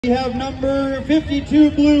We have number 52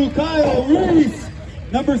 blue, Kyle Reese.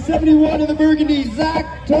 Number 71 in the burgundy,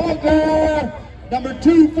 Zach Togger. Number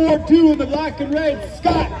 242 in the black and red,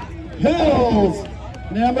 Scott Hills.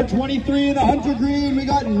 Number 23 in the hunter green, we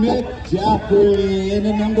got Mick Jaffrey. And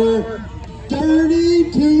the number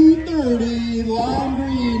 3230, lime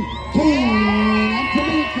green, King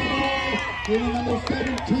Antonio. And number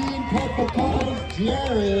 17, purple colors,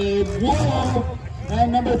 Jared Wall.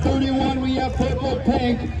 And number 31, we have purple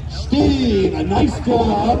pink, Steve, a nice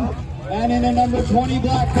job. And in the number 20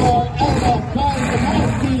 black car, Elma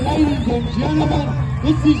Kazanowski. Ladies and gentlemen,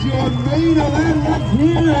 this is your main event. Let's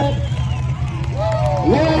hear it.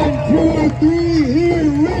 1, 2, 3, here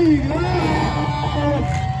we go.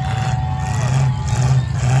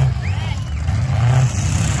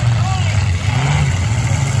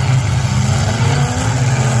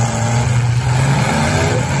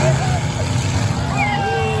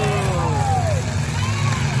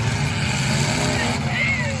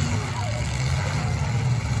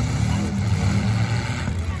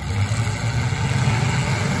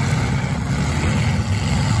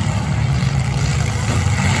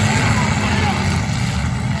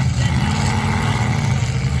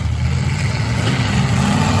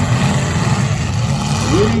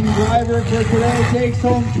 Leading driver for today takes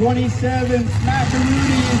home 27,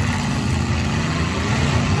 Smackaroonie.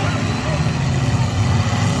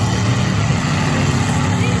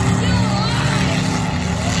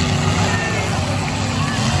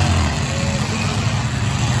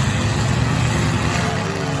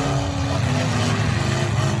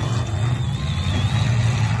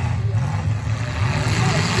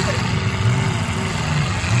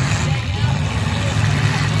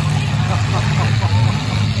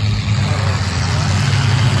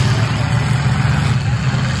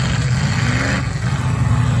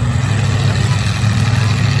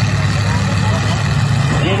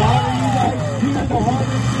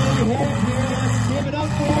 Give it up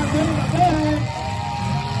for our winning event.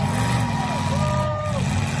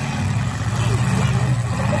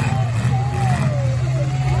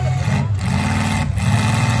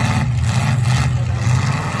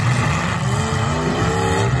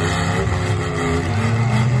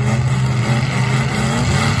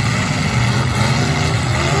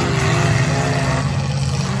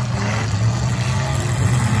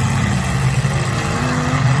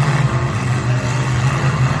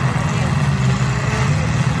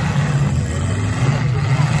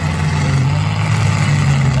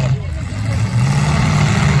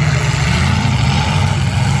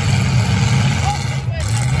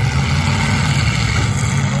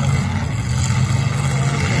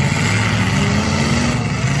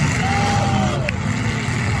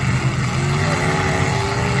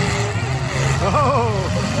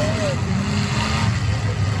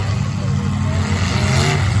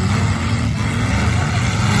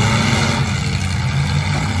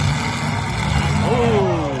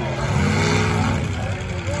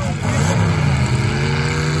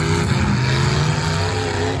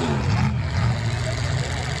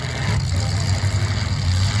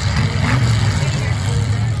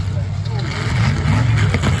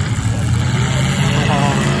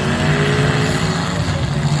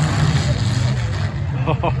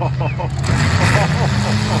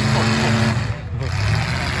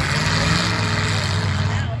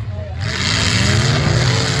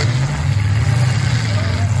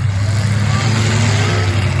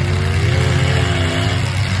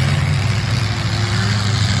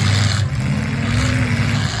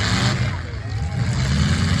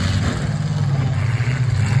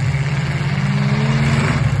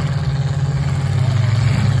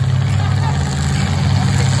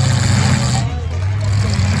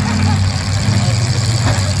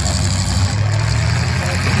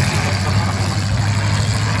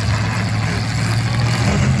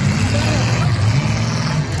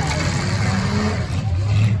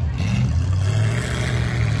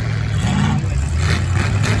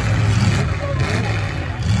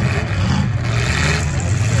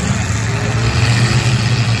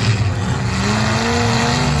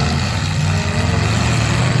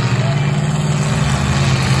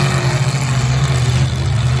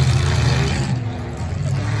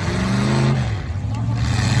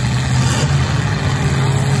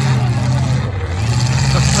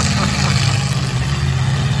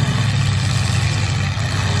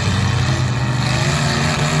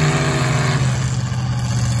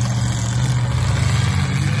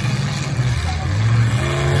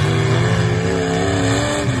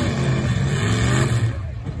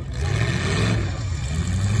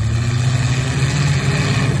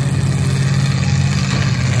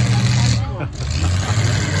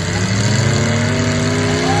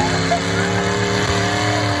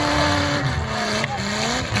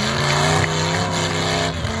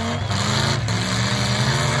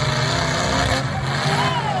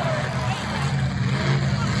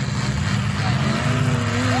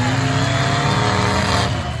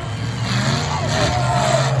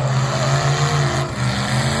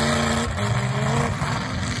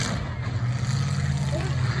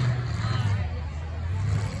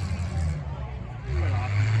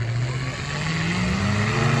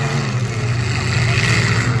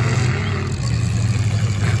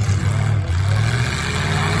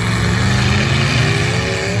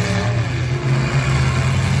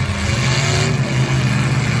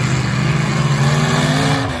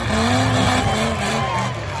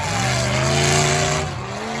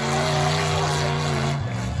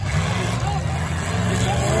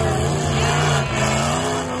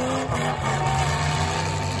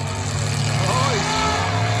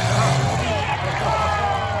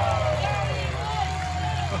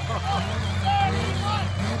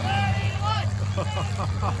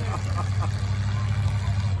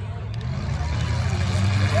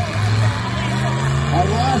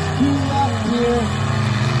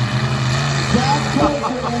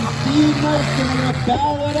 Mercer and Steve Mercer are going to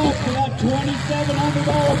bow it up for that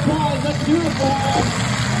 $2,700 prize. Let's do it for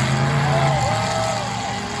him.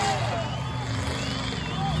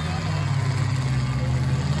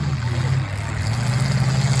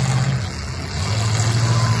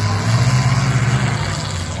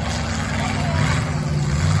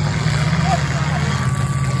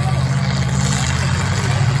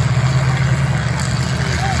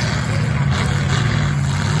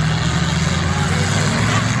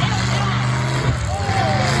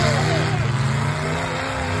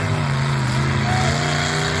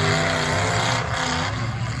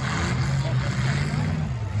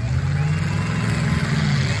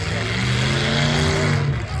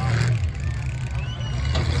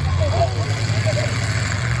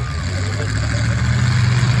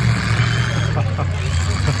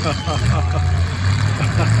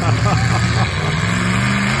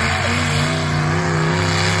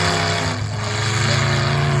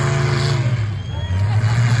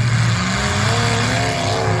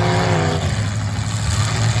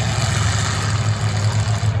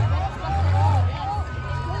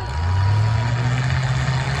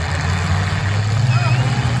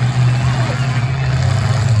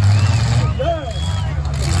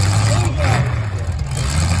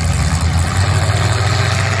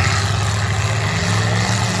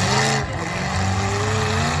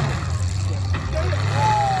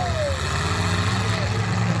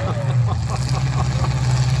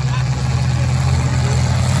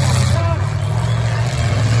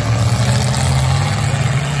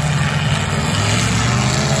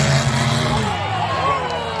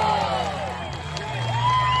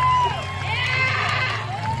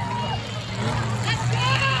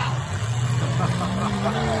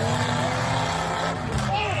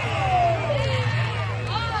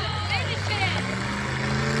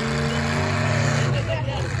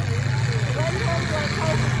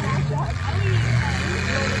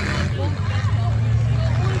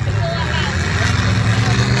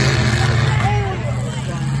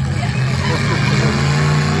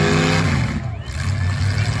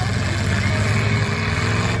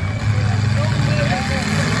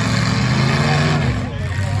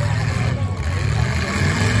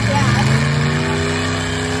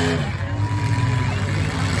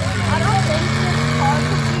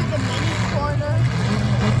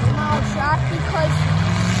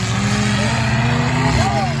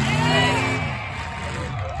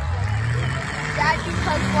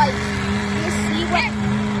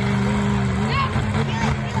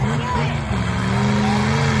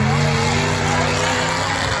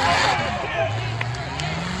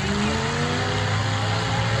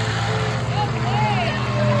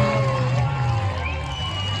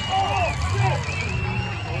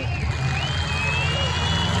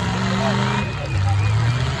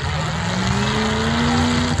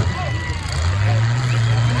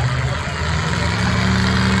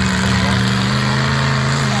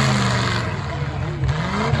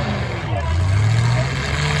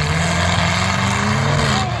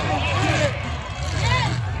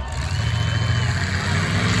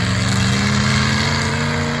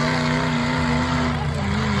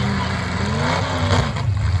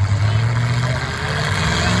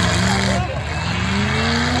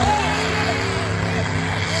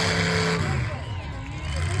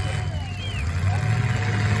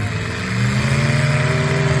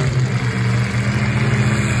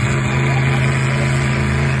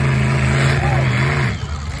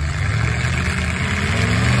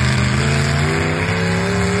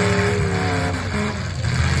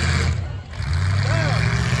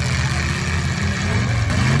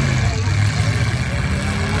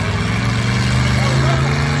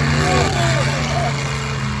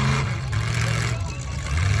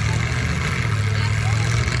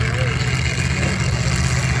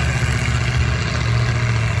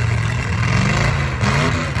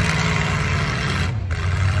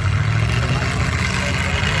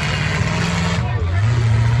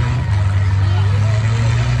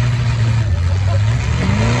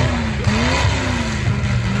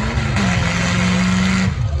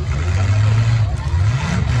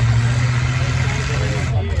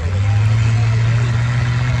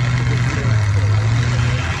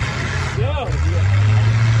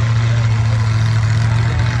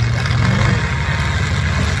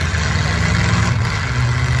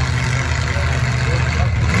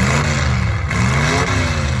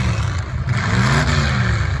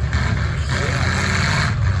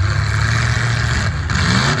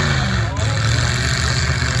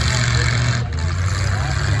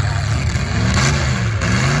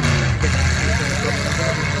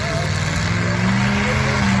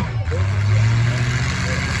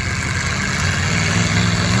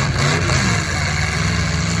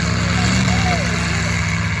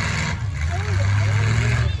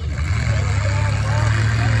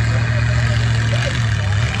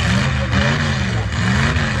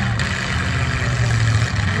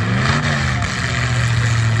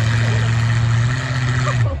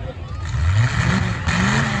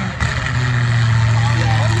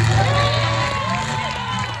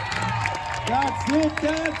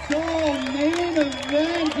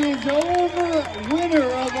 winner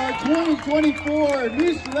of our 2024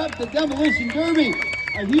 New Sarepta Demolition Derby.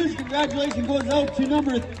 A huge congratulations goes out to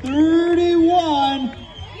number 31,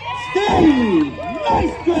 Steve.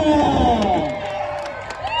 Nice job!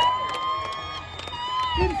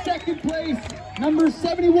 In second place, number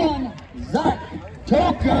 71, Zach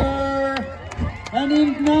Tucker. And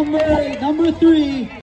in number 3,